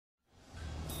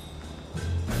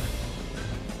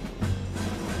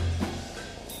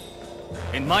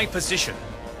In my position,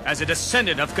 as a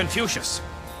descendant of Confucius,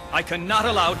 I cannot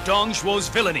allow Dong Zhuo's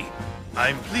villainy.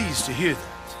 I'm pleased to hear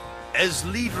that. As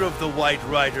leader of the White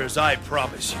Riders, I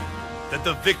promise you that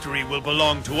the victory will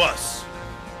belong to us.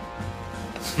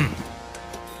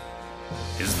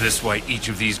 Is this why each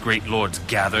of these great lords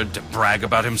gathered to brag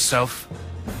about himself?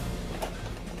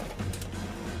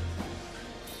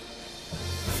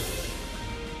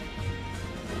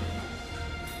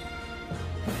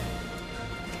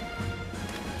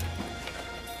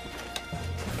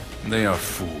 They are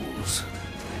fools.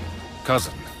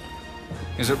 Cousin,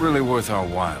 is it really worth our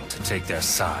while to take their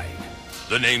side?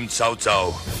 The name Cao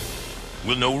Cao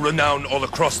will know renown all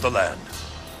across the land.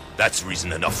 That's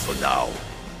reason enough for now.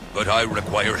 But I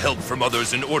require help from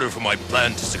others in order for my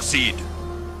plan to succeed.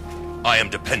 I am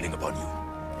depending upon you.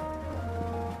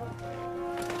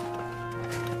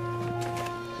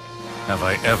 Have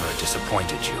I ever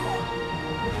disappointed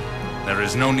you? There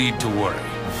is no need to worry.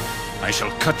 I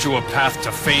shall cut you a path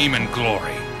to fame and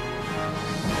glory.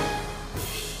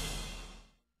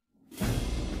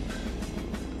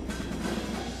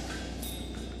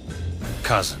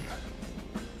 Cousin,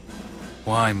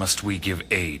 why must we give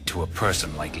aid to a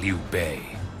person like Liu Bei?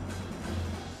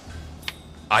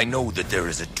 I know that there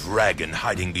is a dragon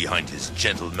hiding behind his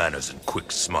gentle manners and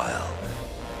quick smile.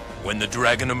 When the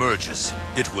dragon emerges,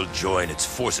 it will join its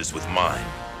forces with mine.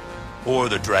 Or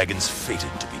the dragon's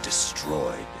fated to be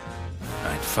destroyed.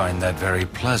 I'd find that very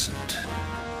pleasant.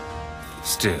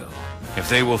 Still, if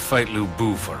they will fight Lu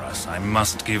Bu for us, I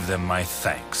must give them my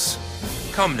thanks.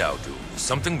 Come now, dude. Is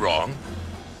something wrong?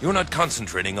 You're not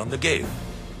concentrating on the game.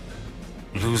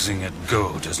 Losing at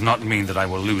Go does not mean that I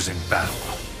will lose in battle.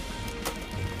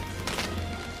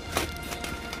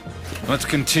 Let's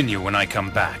continue when I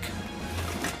come back.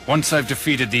 Once I've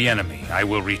defeated the enemy, I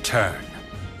will return.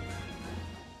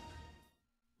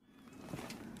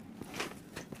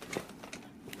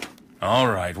 All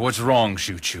right, what's wrong,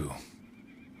 Xiahou?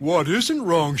 What isn't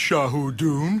wrong, Xiahou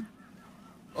Dun?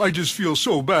 I just feel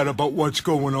so bad about what's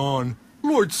going on.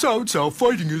 Lord Cao Cao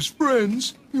fighting his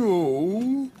friends.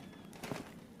 Oh.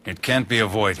 It can't be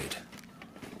avoided.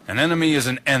 An enemy is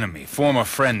an enemy, former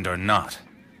friend or not.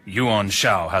 Yuan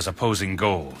Shao has opposing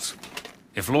goals.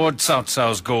 If Lord Cao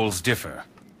Cao's goals differ,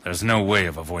 there's no way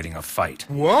of avoiding a fight.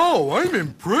 Wow, I'm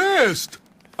impressed.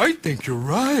 I think you're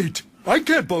right. I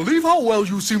can't believe how well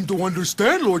you seem to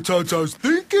understand Lord Cao Cao's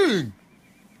thinking.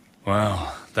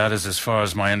 Well, that is as far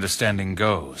as my understanding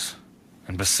goes.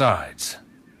 And besides,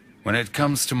 when it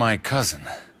comes to my cousin,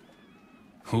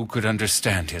 who could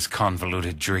understand his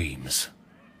convoluted dreams?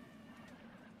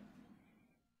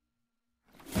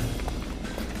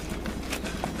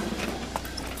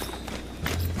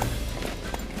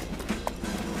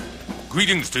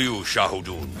 Greetings to you, Xiahou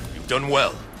Dun. You've done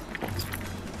well.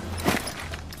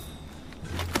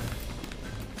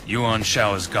 Yuan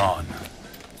Shao is gone.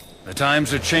 The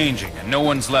times are changing, and no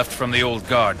one's left from the old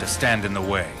guard to stand in the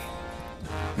way.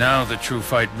 Now the true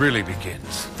fight really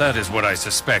begins. That is what I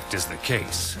suspect is the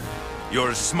case.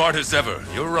 You're as smart as ever.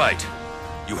 You're right.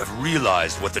 You have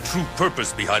realized what the true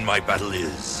purpose behind my battle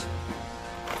is.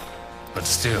 But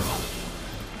still,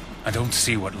 I don't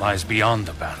see what lies beyond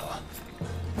the battle.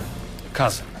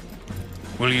 Cousin,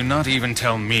 will you not even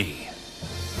tell me?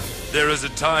 There is a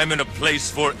time and a place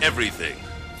for everything.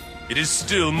 It is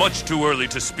still much too early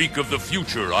to speak of the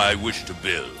future I wish to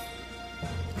build.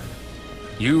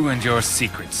 You and your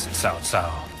secrets, Cao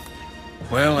Cao.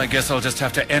 Well, I guess I'll just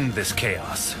have to end this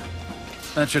chaos.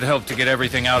 That should help to get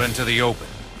everything out into the open.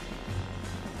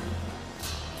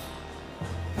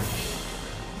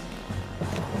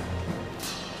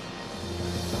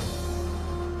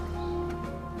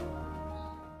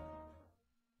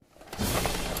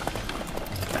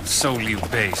 And so Liu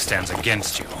Bei stands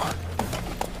against you.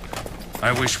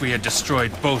 I wish we had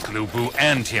destroyed both Lu Bu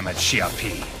and him at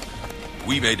Xiapi.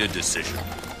 We made a decision.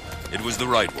 It was the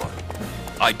right one.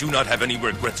 I do not have any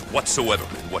regrets whatsoever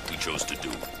in what we chose to do.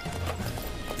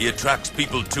 He attracts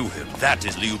people to him. That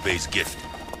is Liu Bei's gift.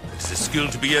 It's a skill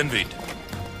to be envied.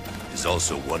 It is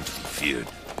also one to be feared.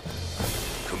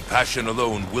 Compassion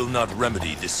alone will not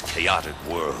remedy this chaotic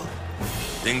world.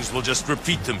 Things will just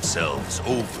repeat themselves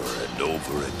over and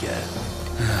over again.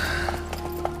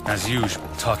 As usual,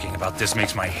 talking about this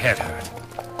makes my head hurt.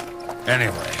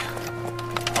 Anyway,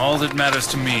 all that matters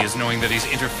to me is knowing that he's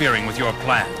interfering with your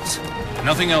plans.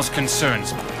 Nothing else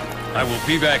concerns me. I will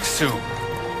be back soon.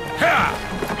 Ha!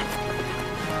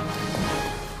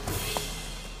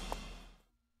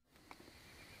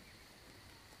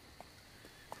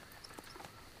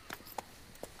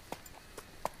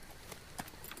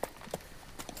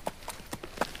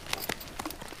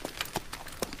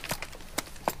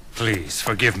 Please,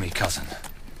 forgive me, cousin.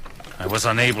 I was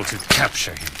unable to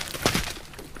capture him.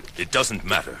 It doesn't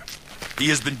matter. He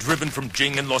has been driven from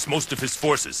Jing and lost most of his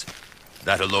forces.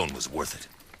 That alone was worth it.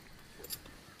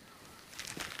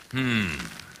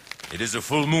 It is a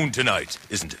full moon tonight,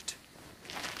 isn't it?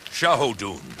 Xiahou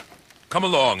Dun, come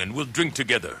along and we'll drink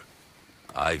together.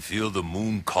 I feel the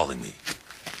moon calling me.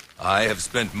 I have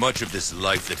spent much of this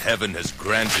life that heaven has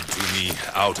granted to me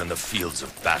out on the fields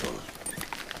of battle.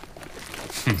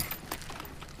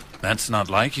 That's not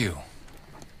like you.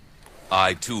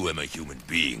 I too am a human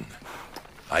being.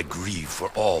 I grieve for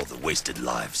all the wasted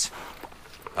lives.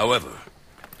 However,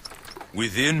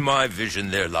 within my vision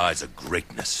there lies a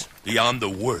greatness beyond the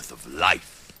worth of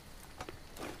life.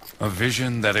 A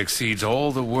vision that exceeds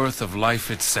all the worth of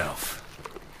life itself.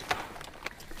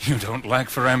 You don't lack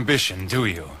for ambition, do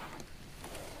you?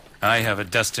 I have a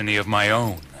destiny of my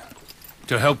own,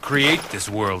 to help create this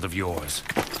world of yours.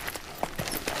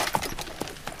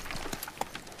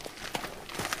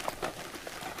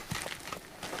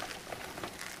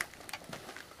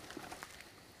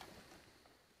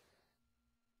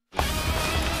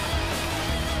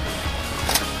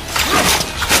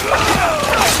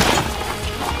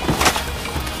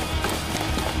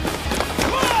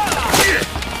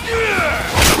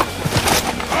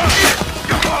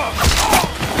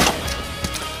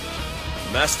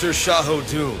 Master Xiahou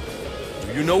Dun,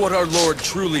 do you know what our Lord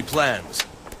truly plans?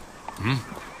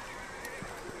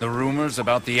 The rumors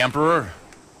about the Emperor?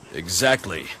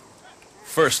 Exactly.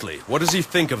 Firstly, what does he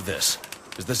think of this?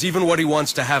 Is this even what he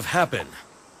wants to have happen?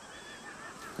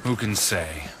 Who can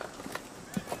say?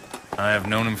 I have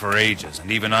known him for ages,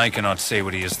 and even I cannot say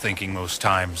what he is thinking most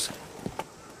times.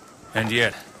 And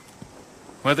yet,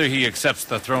 whether he accepts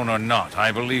the throne or not,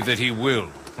 I believe that he will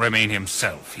remain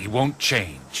himself. He won't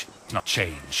change. Not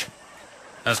change.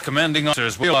 As commanding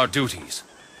officers, we will our duties.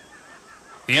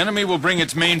 The enemy will bring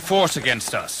its main force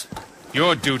against us.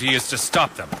 Your duty is to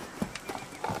stop them.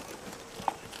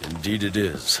 Indeed it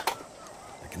is.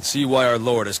 I can see why our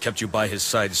Lord has kept you by his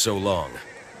side so long.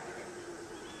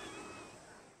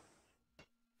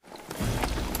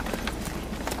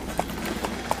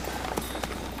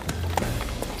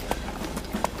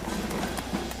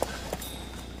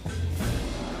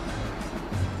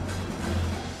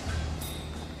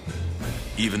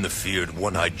 Even the feared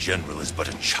One-Eyed General is but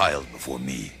a child before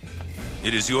me.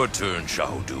 It is your turn,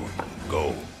 Xiahou Dun.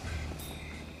 Go.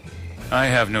 I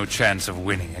have no chance of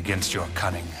winning against your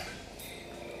cunning.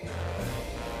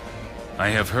 I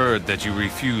have heard that you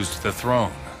refused the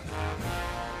throne.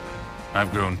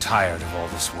 I've grown tired of all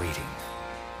this waiting.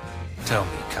 Tell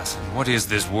me, cousin, what is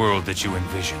this world that you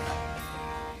envision?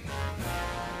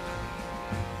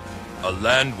 A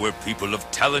land where people of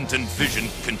talent and vision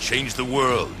can change the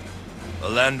world. A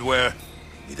land where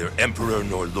neither Emperor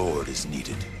nor Lord is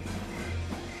needed.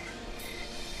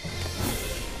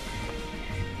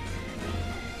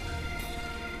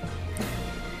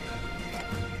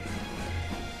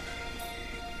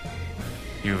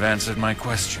 You've answered my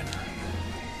question.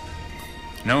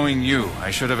 Knowing you, I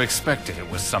should have expected it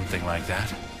was something like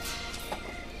that.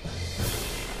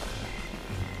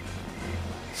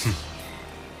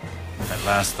 At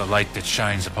last, the light that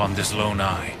shines upon this lone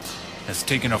eye has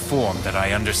taken a form that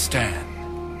I understand.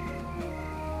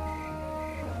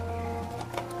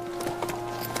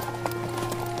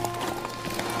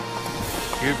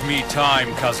 Give me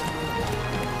time, cousin.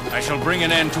 I shall bring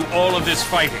an end to all of this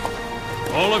fighting.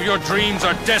 All of your dreams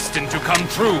are destined to come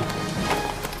true.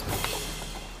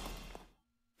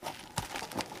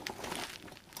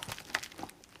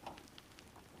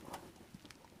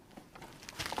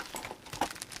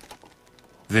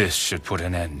 This should put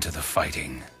an end to the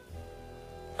fighting.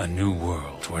 A new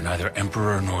world where neither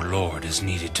Emperor nor Lord is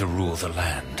needed to rule the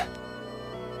land.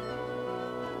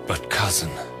 But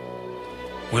cousin,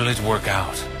 will it work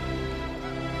out?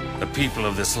 The people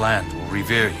of this land will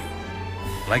revere you.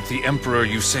 Like the Emperor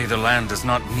you say the land does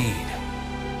not need.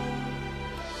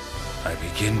 I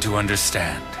begin to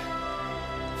understand.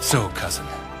 So, cousin,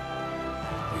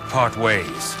 we part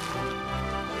ways.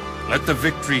 Let the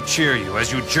victory cheer you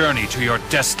as you journey to your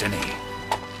destiny.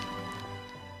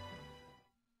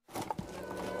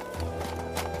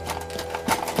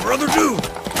 Brother Dun,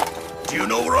 do you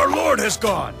know where our Lord has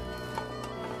gone?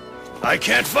 I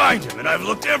can't find him, and I've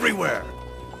looked everywhere.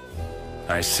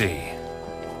 I see.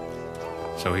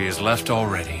 So he is left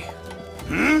already.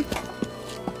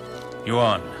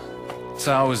 Yuan,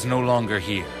 Cao is no longer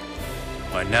here.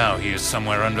 By now he is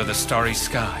somewhere under the starry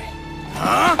sky.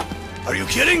 Huh? Are you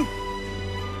kidding?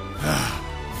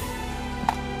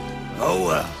 Oh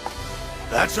well.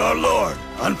 That's our Lord.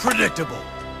 Unpredictable.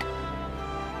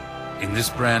 In this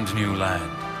brand new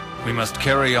land, We must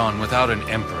carry on without an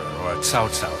emperor or a Cao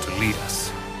Cao to lead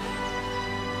us.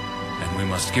 And we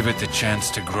must give it the chance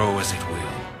to grow as it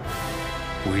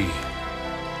will. We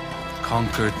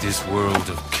conquered this world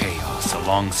of chaos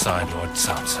alongside Lord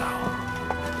Cao Cao.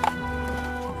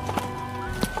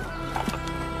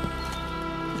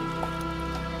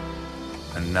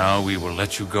 And now we will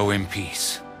let you go in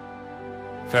peace.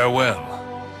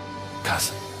 Farewell,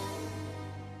 cousin.